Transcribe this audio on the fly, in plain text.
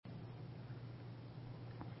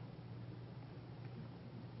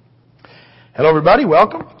Hello everybody,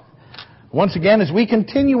 welcome. Once again, as we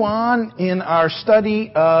continue on in our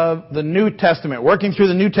study of the New Testament, working through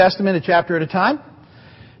the New Testament a chapter at a time,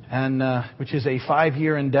 and which is a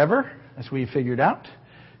 5-year endeavor, as we figured out.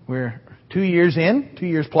 We're 2 years in, 2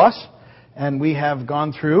 years plus, and we have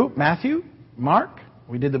gone through Matthew, Mark,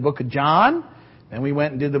 we did the book of John, then we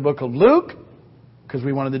went and did the book of Luke, because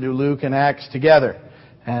we wanted to do Luke and Acts together.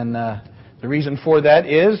 And the reason for that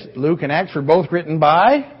is Luke and Acts were both written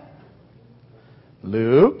by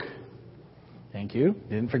Luke. Thank you.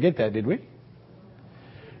 Didn't forget that, did we?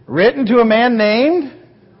 Written to a man named,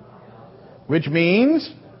 which means,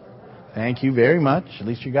 thank you very much. At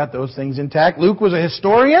least you got those things intact. Luke was a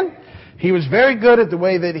historian. He was very good at the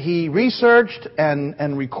way that he researched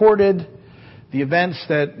and recorded the events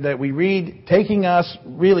that we read, taking us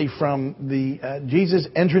really from the Jesus'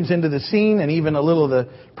 entrance into the scene and even a little of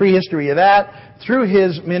the prehistory of that, through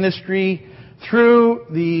his ministry, through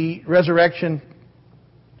the resurrection,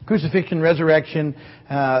 crucifixion, resurrection,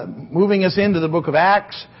 moving us into the book of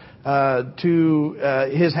Acts, to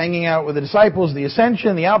his hanging out with the disciples, the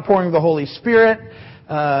ascension, the outpouring of the Holy Spirit,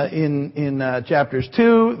 in chapters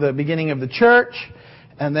 2, the beginning of the church,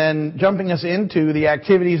 and then jumping us into the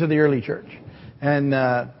activities of the early church. And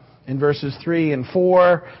in verses 3 and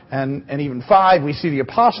 4 and even 5, we see the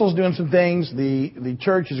apostles doing some things. The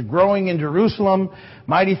church is growing in Jerusalem.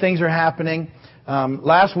 Mighty things are happening.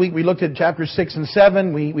 Last week we looked at chapters 6 and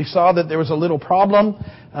 7. We saw that there was a little problem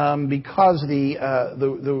because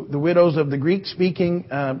the widows of the Greek-speaking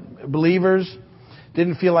believers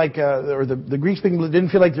didn't feel like, or the Greek-speaking didn't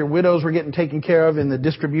feel like their widows were getting taken care of in the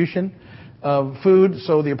distribution of food.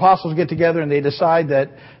 So the apostles get together and they decide that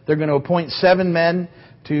they're going to appoint 7 men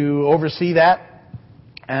to oversee that.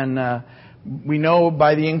 And we know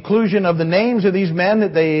by the inclusion of the names of these men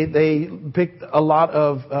that they picked a lot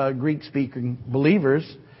of Greek-speaking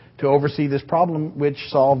believers to oversee this problem, which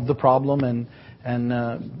solved the problem, and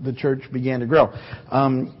the church began to grow.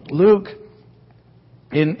 Luke,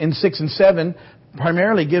 in 6 and 7,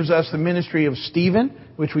 primarily gives us the ministry of Stephen,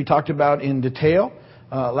 which we talked about in detail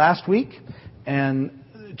last week. And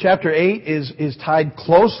chapter 8 is tied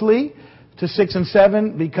closely to 6 and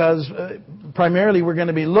 7 because primarily we're going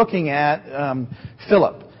to be looking at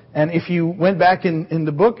Philip. And if you went back in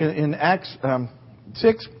the book, in Acts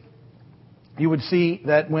 6, you would see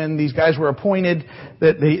that when these guys were appointed,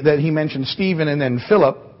 that he mentioned Stephen and then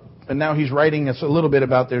Philip, and now he's writing us a little bit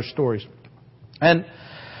about their stories. And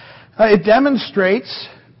it demonstrates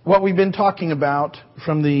what we've been talking about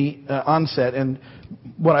from the onset, and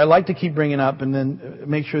what I like to keep bringing up, and then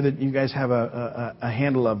make sure that you guys have a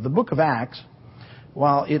handle of. The book of Acts,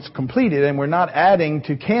 while it's completed and we're not adding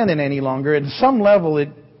to canon any longer, at some level it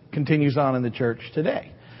continues on in the church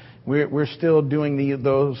today. We're still doing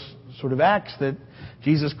those sort of acts that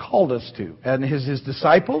Jesus called us to. And his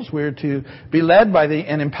disciples, we're to be led by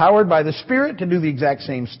and empowered by the Spirit to do the exact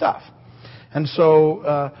same stuff. And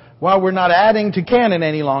so, while we're not adding to canon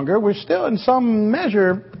any longer, we're still in some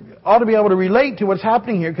measure ought to be able to relate to what's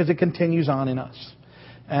happening here because it continues on in us.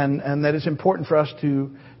 And that it's important for us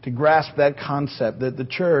to grasp that concept that the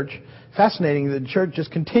church, fascinating, the church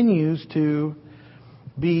just continues to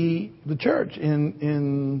be the church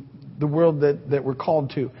in the world that we're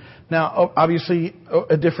called to. Now, obviously,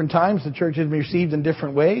 at different times, the church has been received in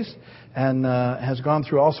different ways and has gone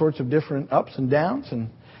through all sorts of different ups and downs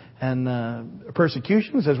and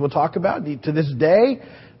persecutions, as we'll talk about, to this day.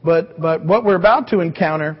 But what we're about to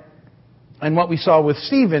encounter, and what we saw with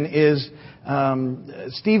Stephen, is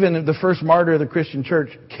Stephen, the first martyr of the Christian church,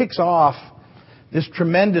 kicks off this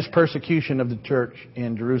tremendous persecution of the church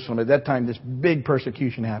in Jerusalem. At that time, this big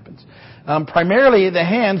persecution happens. Primarily at the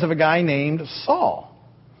hands of a guy named Saul.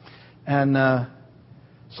 And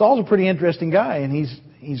Saul's a pretty interesting guy, and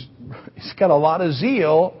he's got a lot of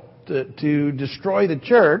zeal to destroy the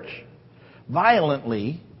church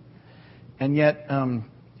violently, and yet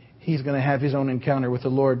he's going to have his own encounter with the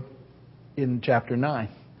Lord in chapter 9.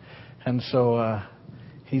 And so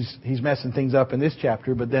he's messing things up in this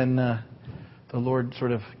chapter, but then the Lord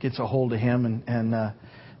sort of gets a hold of him, and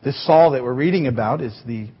this Saul that we're reading about is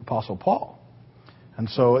the Apostle Paul. And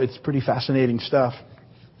so it's pretty fascinating stuff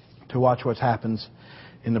to watch what happens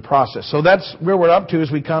in the process. So that's where we're up to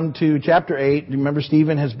as we come to chapter 8. Remember,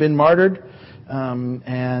 Stephen has been martyred,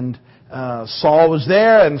 and Saul was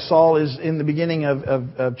there, and Saul is in the beginning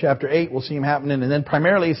of chapter 8. We'll see him happening. And then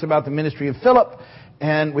primarily it's about the ministry of Philip,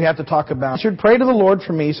 and we have to talk about, "I should pray to the Lord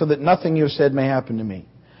for me so that nothing you have said may happen to me."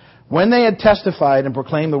 When they had testified and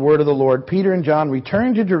proclaimed the word of the Lord, Peter and John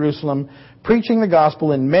returned to Jerusalem, preaching the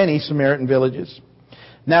gospel in many Samaritan villages.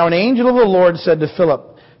 Now an angel of the Lord said to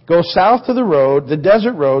Philip, Go south to the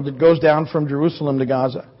desert road that goes down from Jerusalem to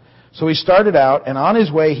Gaza. So he started out, and on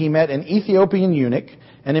his way he met an Ethiopian eunuch,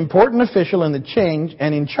 an important official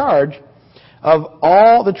in charge of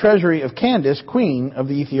all the treasury of Candace, queen of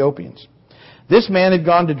the Ethiopians. This man had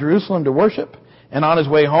gone to Jerusalem to worship, and on his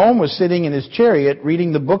way home was sitting in his chariot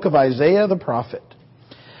reading the book of Isaiah the prophet.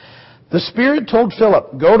 The Spirit told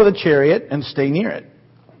Philip, "Go to the chariot and stay near it."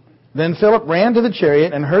 Then Philip ran to the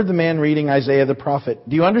chariot and heard the man reading Isaiah the prophet.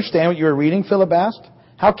 "Do you understand what you are reading?" Philip asked.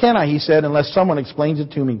 "How can I," he said, "unless someone explains it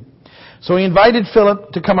to me?" So he invited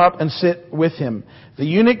Philip to come up and sit with him. The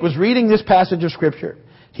eunuch was reading this passage of Scripture.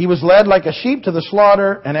 He was led like a sheep to the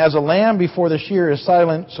slaughter, and as a lamb before the shearer is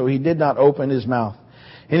silent, so he did not open his mouth.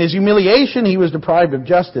 In his humiliation, he was deprived of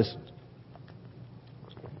justice.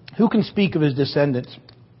 Who can speak of his descendants?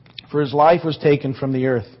 For his life was taken from the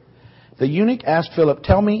earth. The eunuch asked Philip,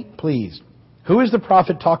 "Tell me, please, who is the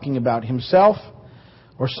prophet talking about, himself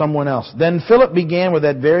or someone else?" Then Philip began with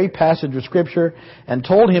that very passage of Scripture and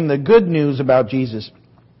told him the good news about Jesus.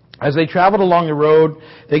 As they traveled along the road,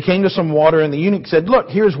 they came to some water, and the eunuch said,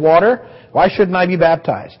 "Look, here's water. Why shouldn't I be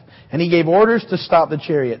baptized?" And he gave orders to stop the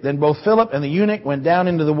chariot. Then both Philip and the eunuch went down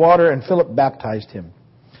into the water, and Philip baptized him.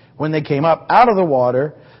 When they came up out of the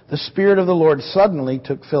water, the Spirit of the Lord suddenly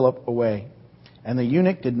took Philip away. And the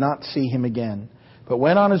eunuch did not see him again, but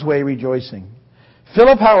went on his way rejoicing.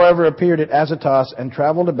 Philip, however, appeared at Azotus and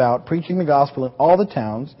traveled about, preaching the gospel in all the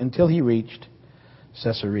towns until he reached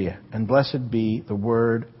Caesarea. And blessed be the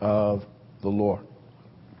word of the Lord.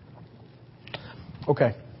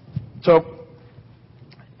 Okay. So,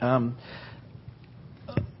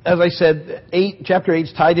 as I said, chapter 8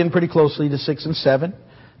 is tied in pretty closely to 6 and 7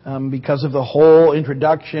 because of the whole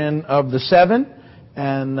introduction of the 7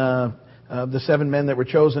 and the 7 men that were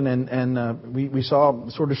chosen, and we saw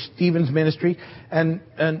sort of Stephen's ministry. And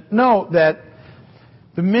know that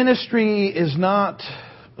the ministry is not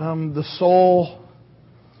the sole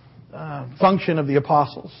function of the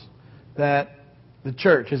apostles, that the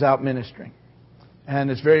church is out ministering. And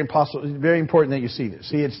it's very important that you see this.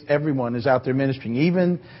 See, it's everyone is out there ministering.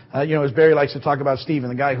 Even, as Barry likes to talk about Stephen,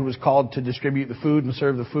 the guy who was called to distribute the food and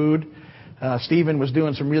serve the food. Stephen was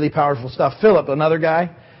doing some really powerful stuff. Philip, another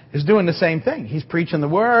guy, is doing the same thing. He's preaching the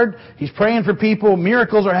word. He's praying for people.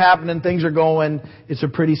 Miracles are happening. Things are going. It's a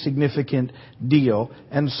pretty significant deal.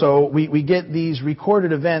 And so we get these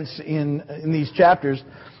recorded events in these chapters,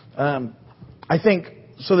 I think,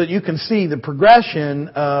 so that you can see the progression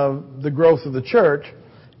of the growth of the church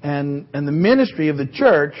and the ministry of the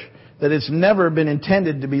church, that it's never been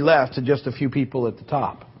intended to be left to just a few people at the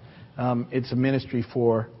top. It's a ministry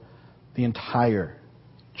for the entire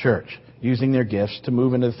church, using their gifts to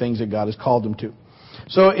move into the things that God has called them to.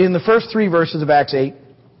 So in the first 3 verses of Acts 8,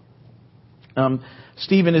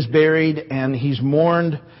 Stephen is buried and he's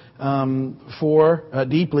mourned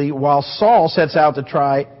deeply, while Saul sets out to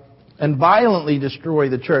try and violently destroy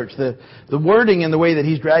the church. The wording and the way that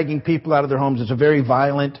he's dragging people out of their homes is a very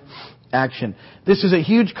violent action. This is a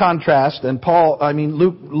huge contrast, and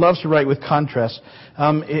Luke loves to write with contrast.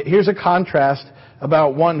 Here's a contrast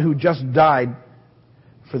about one who just died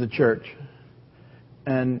for the church,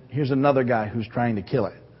 and here's another guy who's trying to kill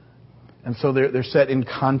it. And so they're set in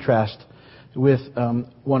contrast with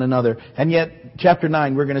one another. And yet, chapter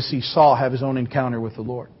 9, we're going to see Saul have his own encounter with the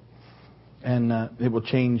Lord. And it will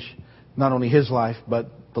change not only his life,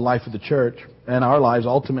 but the life of the church and our lives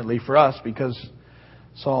ultimately for us, because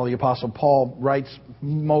Saul, the Apostle Paul, writes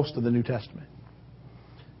most of the New Testament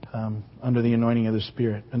under the anointing of the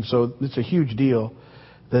Spirit. And so it's a huge deal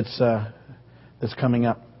that's coming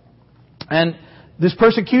up. And this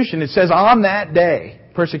persecution, it says on that day,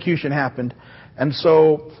 persecution happened. And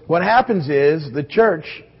so what happens is the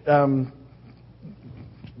church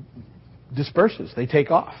disperses. They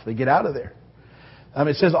take off. They get out of there.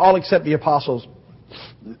 It says all except the apostles.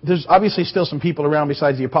 There's obviously still some people around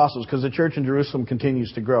besides the apostles, because the church in Jerusalem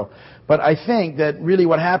continues to grow. But I think that really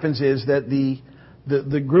what happens is that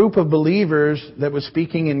the group of believers that was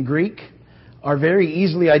speaking in Greek are very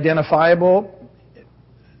easily identifiable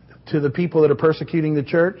to the people that are persecuting the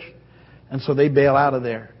church. And so they bail out of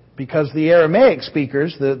there. Because the Aramaic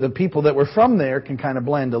speakers, the people that were from there, can kind of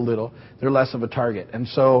blend a little. They're less of a target. And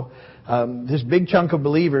so this big chunk of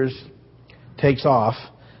believers takes off,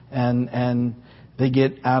 and they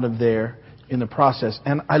get out of there in the process.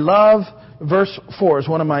 And I love verse 4. It's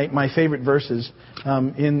one of my favorite verses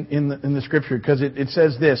in the Scripture, because it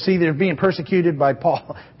says this. See, they're being persecuted by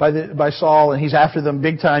Saul, and he's after them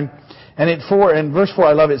big time. And in verse 4,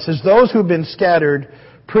 I love it. It says, those who've been scattered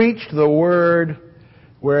preached the word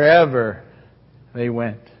wherever they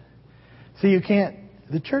went. See,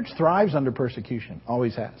 the church thrives under persecution,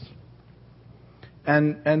 always has.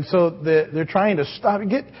 And so they're trying to stop.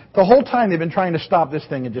 The whole time they've been trying to stop this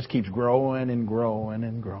thing. It just keeps growing and growing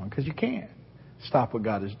and growing because you can't stop what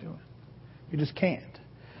God is doing. You just can't.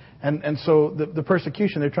 And so the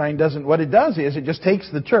persecution they're trying doesn't. What it does is it just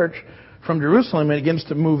takes the church from Jerusalem and it begins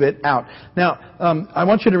to move it out. Now I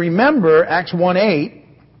want you to remember Acts 1:8,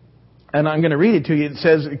 and I'm going to read it to you. It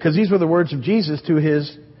says, because these were the words of Jesus to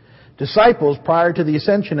His disciples prior to the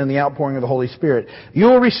ascension and the outpouring of the Holy Spirit. You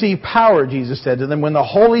will receive power, Jesus said to them, when the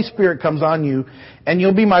Holy Spirit comes on you, and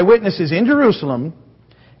you'll be my witnesses in Jerusalem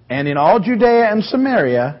and in all Judea and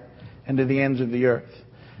Samaria and to the ends of the earth.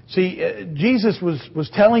 See, Jesus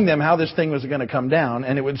was telling them how this thing was going to come down,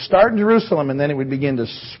 and it would start in Jerusalem and then it would begin to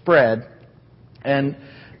spread. And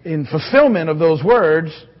in fulfillment of those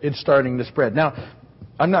words, it's starting to spread. Now,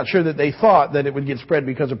 I'm not sure that they thought that it would get spread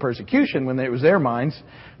because of persecution when it was their minds.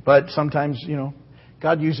 But sometimes,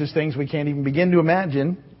 God uses things we can't even begin to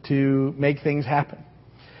imagine to make things happen.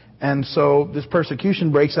 And so this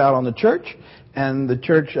persecution breaks out on the church. And the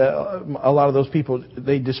church, a lot of those people,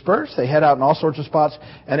 they disperse. They head out in all sorts of spots.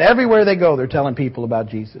 And everywhere they go, they're telling people about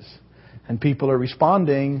Jesus. And people are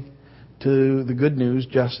responding to the good news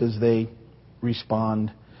just as they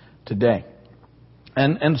respond today.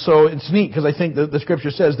 And so it's neat because I think the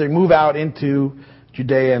Scripture says they move out into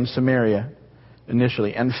Judea and Samaria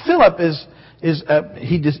initially. And Philip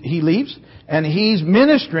he leaves and he's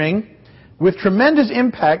ministering with tremendous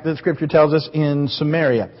impact that Scripture tells us in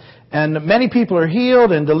Samaria. And many people are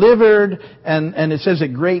healed and delivered, and it says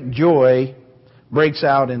that great joy breaks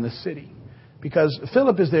out in the city. Because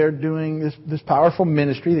Philip is there doing this powerful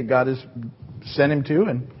ministry that God has sent him to,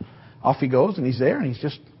 and off he goes, and he's there, and he's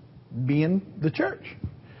just being the church.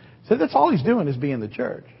 So that's all he's doing is being the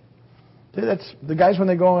church. That's the guys when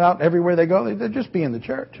they go out everywhere they go, they're just being the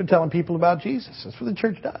church. They're telling people about Jesus. That's what the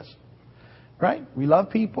church does. Right? We love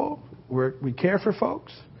people. We care for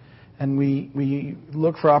folks. And we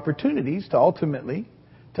look for opportunities to ultimately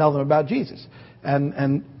tell them about Jesus.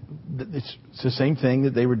 And it's the same thing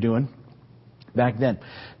that they were doing back then.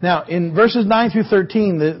 Now, in verses 9 through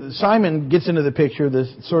 13, Simon gets into the picture, the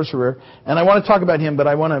sorcerer, and I want to talk about him, but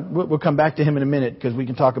we'll come back to him in a minute because we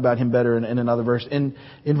can talk about him better in another verse. In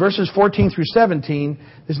verses 14 through 17,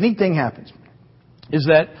 this neat thing happens, is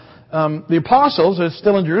that the apostles are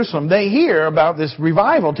still in Jerusalem. They hear about this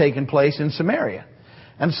revival taking place in Samaria.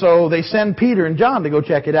 And so they send Peter and John to go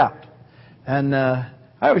check it out. And I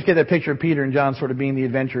always get that picture of Peter and John sort of being the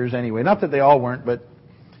adventurers anyway. Not that they all weren't, but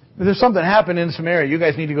there's something happened in Samaria. You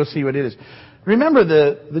guys need to go see what it is. Remember,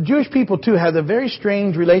 the Jewish people, too, had a very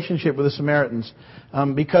strange relationship with the Samaritans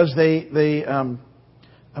because they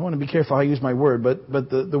I want to be careful how I use my word, but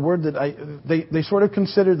the word that they sort of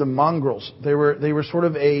considered them mongrels. They were sort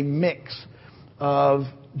of a mix of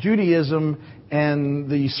Judaism and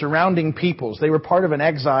the surrounding peoples. They were part of an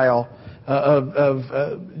exile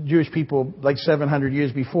of Jewish people like 700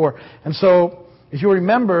 years before. And so, if you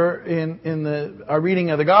remember in our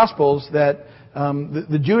reading of the Gospels, that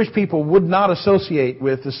the Jewish people would not associate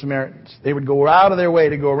with the Samaritans. They would go out of their way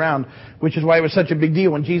to go around, which is why it was such a big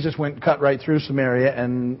deal when Jesus cut right through Samaria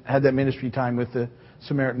and had that ministry time with the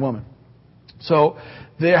Samaritan woman. So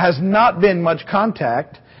there has not been much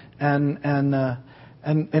contact, and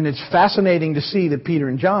it's fascinating to see that Peter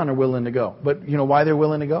and John are willing to go. But you know why they're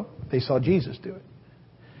willing to go? They saw Jesus do it.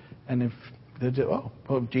 And if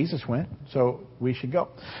Jesus went, so we should go.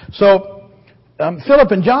 So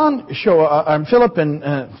Philip and John show up.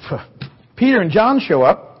 Peter and John show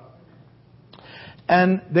up,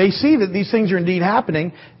 and they see that these things are indeed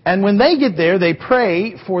happening. And when they get there, they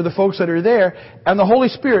pray for the folks that are there, and the Holy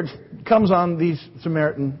Spirit comes on these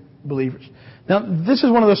Samaritan believers. Now, this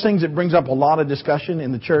is one of those things that brings up a lot of discussion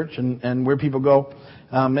in the church and where people go,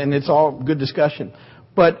 and it's all good discussion.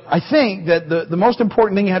 But I think that the most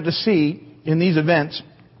important thing you have to see in these events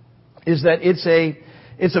is that it's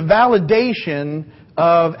a validation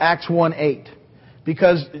of Acts 1:8.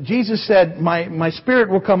 Because Jesus said, my Spirit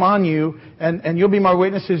will come on you, and you'll be my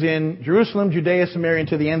witnesses in Jerusalem, Judea, Samaria, and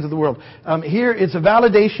to the ends of the world. Here, it's a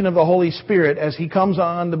validation of the Holy Spirit as He comes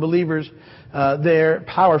on the believers there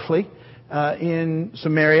powerfully in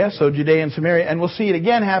Samaria, so Judea and Samaria. And we'll see it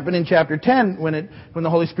again happen in chapter 10 when the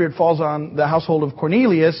Holy Spirit falls on the household of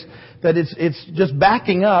Cornelius, that it's just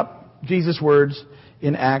backing up Jesus' words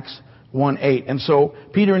in Acts 1:8. And so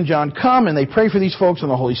Peter and John come and they pray for these folks, and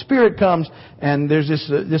the Holy Spirit comes, and there's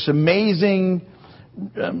this amazing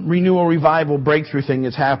renewal, revival, breakthrough thing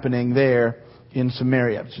that's happening there in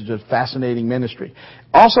Samaria. It's just fascinating ministry.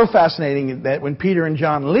 Also fascinating that when Peter and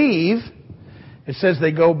John leave, it says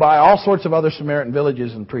they go by all sorts of other Samaritan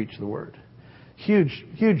villages and preach the word. huge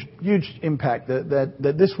impact.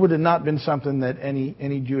 That this would have not been something that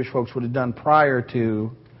any Jewish folks would have done prior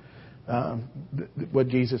to what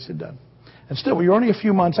Jesus had done. And still, we were only a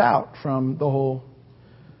few months out from the whole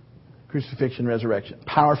crucifixion, resurrection.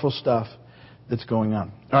 Powerful stuff that's going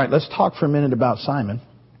on. All right, let's talk for a minute about Simon,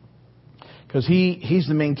 because he's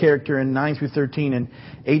the main character in 9 through 13 and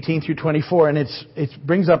 18 through 24, and it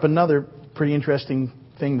brings up another pretty interesting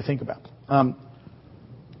thing to think about.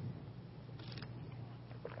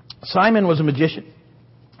 Simon was a magician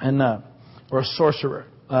or a sorcerer,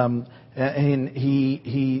 and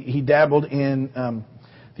he dabbled in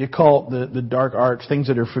the occult, the dark arts, things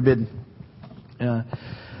that are forbidden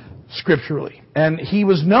scripturally. And he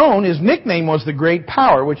was known, his nickname was the Great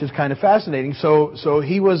Power, which is kind of fascinating. So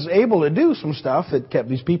he was able to do some stuff that kept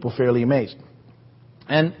these people fairly amazed.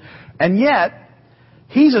 And yet,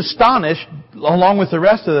 he's astonished, along with the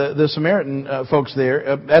rest of the Samaritan folks there,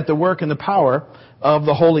 at the work and the power of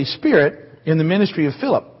the Holy Spirit in the ministry of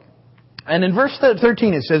Philip. And in verse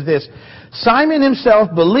 13 it says this, Simon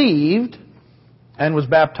himself believed and was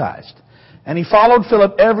baptized. And he followed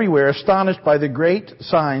Philip everywhere, astonished by the great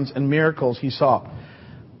signs and miracles he saw.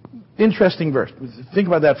 Interesting verse. Think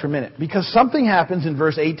about that for a minute. Because something happens in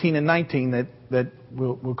verse 18 and 19 that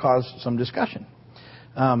will cause some discussion.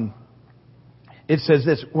 It says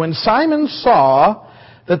this, when Simon saw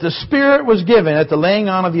that the Spirit was given at the laying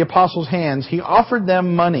on of the apostles' hands, he offered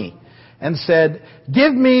them money and said,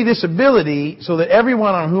 give me this ability so that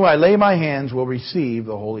everyone on whom I lay my hands will receive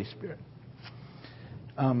the Holy Spirit.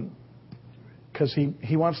 Because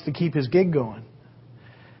he wants to keep his gig going.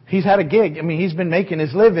 He's had a gig. I mean, he's been making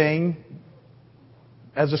his living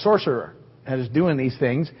as a sorcerer, as doing these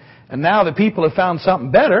things. And now the people have found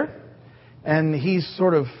something better, and he's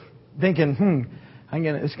sort of thinking,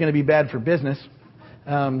 it's going to be bad for business.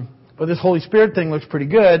 But this Holy Spirit thing looks pretty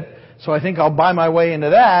good, so I think I'll buy my way into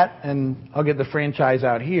that, and I'll get the franchise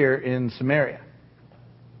out here in Samaria.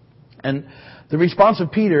 And the response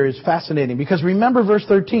of Peter is fascinating, because remember verse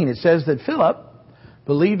 13, it says that Philip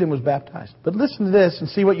believed and was baptized. But listen to this and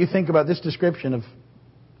see what you think about this description of,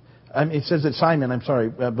 it says that Simon,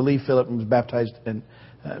 believed Philip and was baptized, and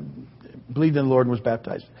believed in the Lord and was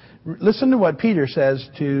baptized. Listen to what Peter says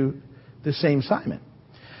to the same Simon.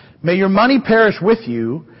 May your money perish with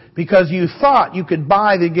you, because you thought you could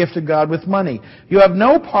buy the gift of God with money. You have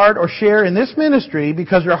no part or share in this ministry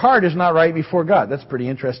because your heart is not right before God. That's pretty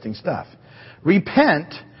interesting stuff.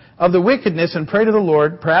 Repent of the wickedness and pray to the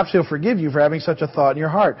Lord. Perhaps He'll forgive you for having such a thought in your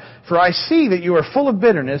heart. For I see that you are full of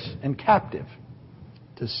bitterness and captive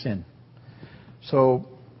to sin. So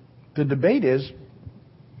the debate is,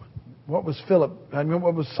 what was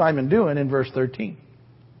Simon doing in verse 13?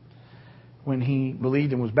 When he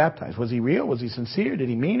believed and was baptized. Was he real? Was he sincere? Did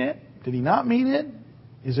he mean it? Did he not mean it?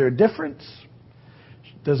 Is there a difference?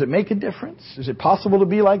 Does it make a difference? Is it possible to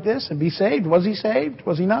be like this and be saved? Was he saved?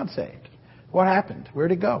 Was he not saved? What happened?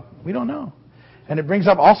 Where'd it go? We don't know. And it brings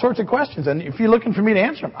up all sorts of questions. And if you're looking for me to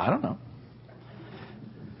answer them, I don't know.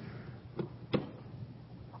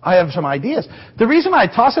 I have some ideas. The reason I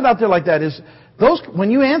toss it out there like that is when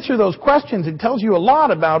you answer those questions, it tells you a lot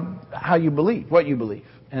about how you believe, what you believe,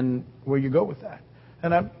 and where you go with that.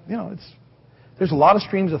 And there's a lot of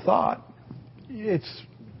streams of thought. But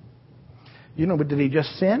did he just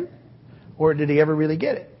sin, or did he ever really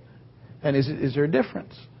get it? And is there a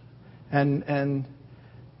difference? And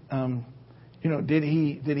did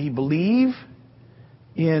he believe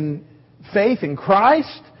in faith in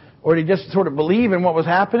Christ, or did he just sort of believe in what was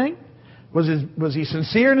happening? Was he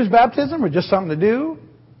sincere in his baptism, or just something to do?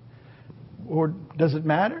 Or does it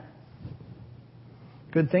matter?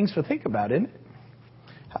 Good things to think about, isn't it?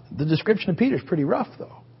 The description of Peter is pretty rough,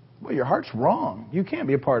 though. Well, your heart's wrong. You can't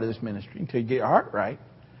be a part of this ministry until you get your heart right.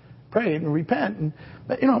 Pray and repent.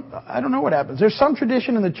 But I don't know what happens. There's some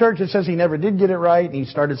tradition in the church that says he never did get it right, and he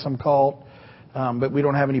started some cult, but we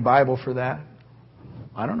don't have any Bible for that.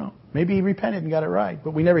 I don't know. Maybe he repented and got it right,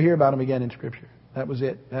 but we never hear about him again in Scripture. That was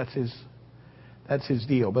it. That's his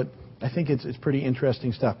deal. But I think it's pretty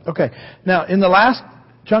interesting stuff. Okay. Now, in the last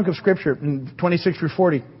chunk of Scripture, in 26 through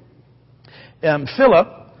 40, Philip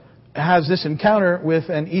has this encounter with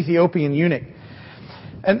an Ethiopian eunuch.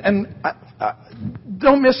 And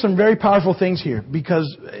don't miss some very powerful things here,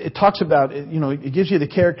 because it talks about, it gives you the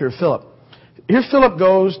character of Philip. Here Philip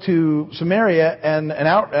goes to Samaria, and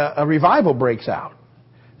a revival breaks out.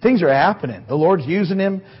 Things are happening. The Lord's using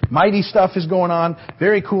him. Mighty stuff is going on.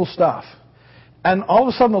 Very cool stuff. And all of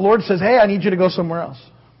a sudden the Lord says, hey, I need you to go somewhere else.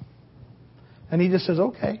 And he just says,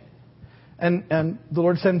 okay. And the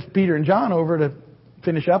Lord sends Peter and John over to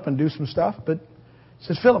finish up and do some stuff. But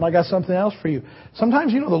Says, Philip, I got something else for you.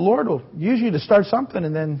 Sometimes, the Lord will use you to start something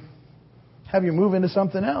and then have you move into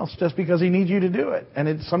something else just because He needs you to do it. And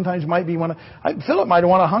it sometimes might be Philip might have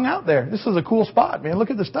want to hung out there. This is a cool spot, man. Look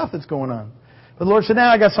at the stuff that's going on. But the Lord said,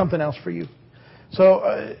 I got something else for you. So,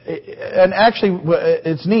 and actually,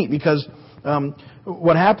 it's neat because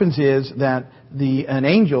what happens is that an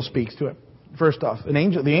angel speaks to him. First off, the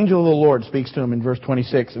angel of the Lord speaks to him in verse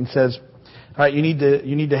 26 and says, all right, you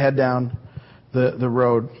need to head down the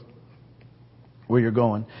road where you're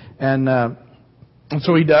going. And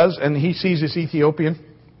so he does, and he sees this Ethiopian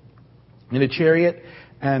in a chariot,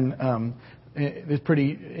 and it's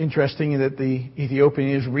pretty interesting that the Ethiopian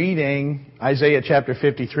is reading Isaiah chapter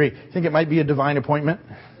 53. I think it might be a divine appointment.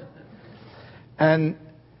 And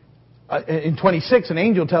in 26, an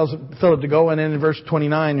angel tells Philip to go, and then in verse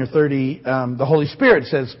 29 or 30, the Holy Spirit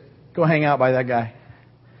says, go hang out by that guy.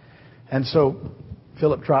 And so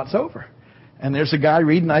Philip trots over. And there's a guy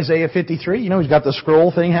reading Isaiah 53. He's got the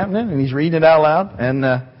scroll thing happening, and he's reading it out loud. And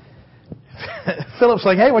Philip's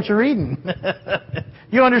like, hey, what you reading?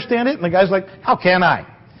 You understand it? And the guy's like, how can I?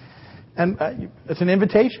 And it's an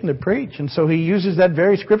invitation to preach. And so he uses that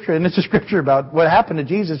very scripture. And it's a scripture about what happened to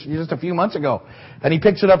Jesus just a few months ago. And he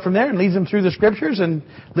picks it up from there and leads him through the scriptures and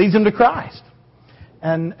leads him to Christ.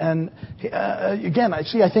 And again,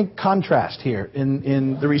 I think contrast here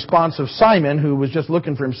in the response of Simon, who was just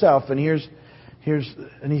looking for himself. And here's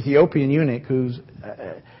an Ethiopian eunuch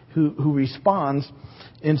who responds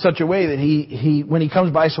in such a way that he when he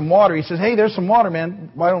comes by some water, he says, hey, there's some water,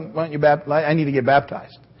 man. Why don't you baptize? I need to get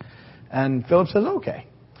baptized. And Philip says, okay.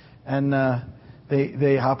 And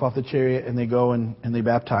they hop off the chariot and they go and they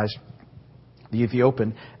baptize the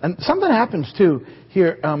Ethiopian. And something happens too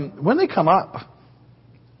here when they come up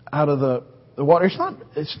out of the water. It's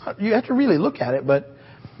not. You have to really look at it, but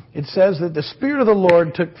it says that the Spirit of the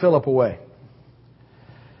Lord took Philip away.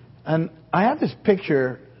 And I have this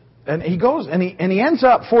picture, and he goes and he ends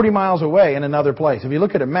up 40 miles away in another place. If you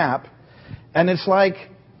look at a map, and it's like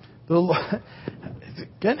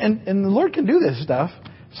and the Lord can do this stuff.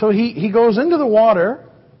 So he goes into the water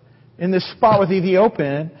in this spot with the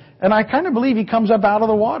Ethiopian, and I kind of believe he comes up out of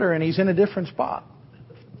the water and he's in a different spot.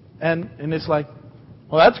 And it's like,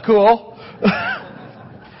 well, that's cool.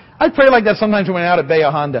 I pray like that sometimes when I'm out at Bay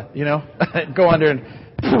of Honda, go under and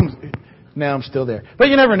boom, now I'm still there. But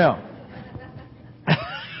you never know.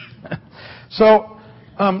 So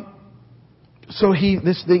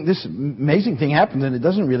this amazing thing happens, and it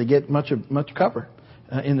doesn't really get much cover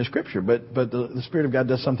in the Scripture, but the Spirit of God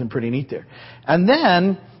does something pretty neat there. And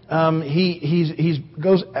then he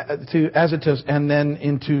goes to Azotus and then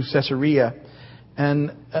into Caesarea,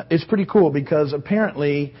 and it's pretty cool because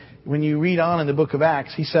apparently when you read on in the book of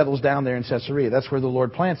Acts, he settles down there in Caesarea. That's where the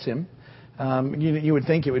Lord plants him. You would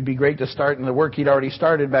think it would be great to start in the work he'd already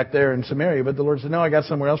started back there in Samaria, but the Lord said, no, I got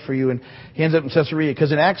somewhere else for you. And he ends up in Caesarea,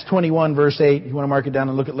 because in Acts 21, verse 8, you want to mark it down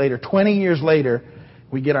and look at later, 20 years later,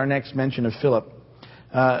 we get our next mention of Philip.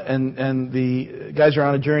 And the guys are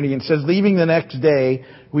on a journey, and it says, leaving the next day,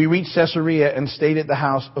 we reached Caesarea and stayed at the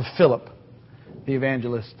house of Philip, the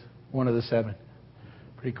evangelist, one of the 7.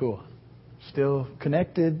 Pretty cool. Still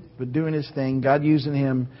connected, but doing his thing. God using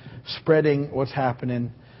him, spreading what's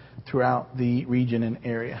happening throughout the region and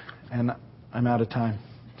area. And I'm out of time.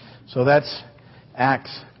 So that's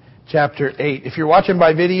Acts chapter 8. If you're watching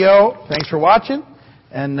by video, thanks for watching.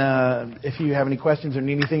 And if you have any questions or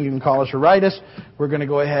need anything, you can call us or write us. We're going to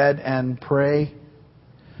go ahead and pray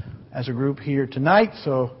as a group here tonight.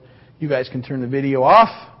 So you guys can turn the video off.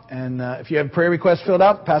 And if you have prayer requests filled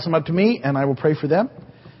out, pass them up to me, and I will pray for them.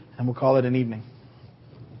 And we'll call it an evening.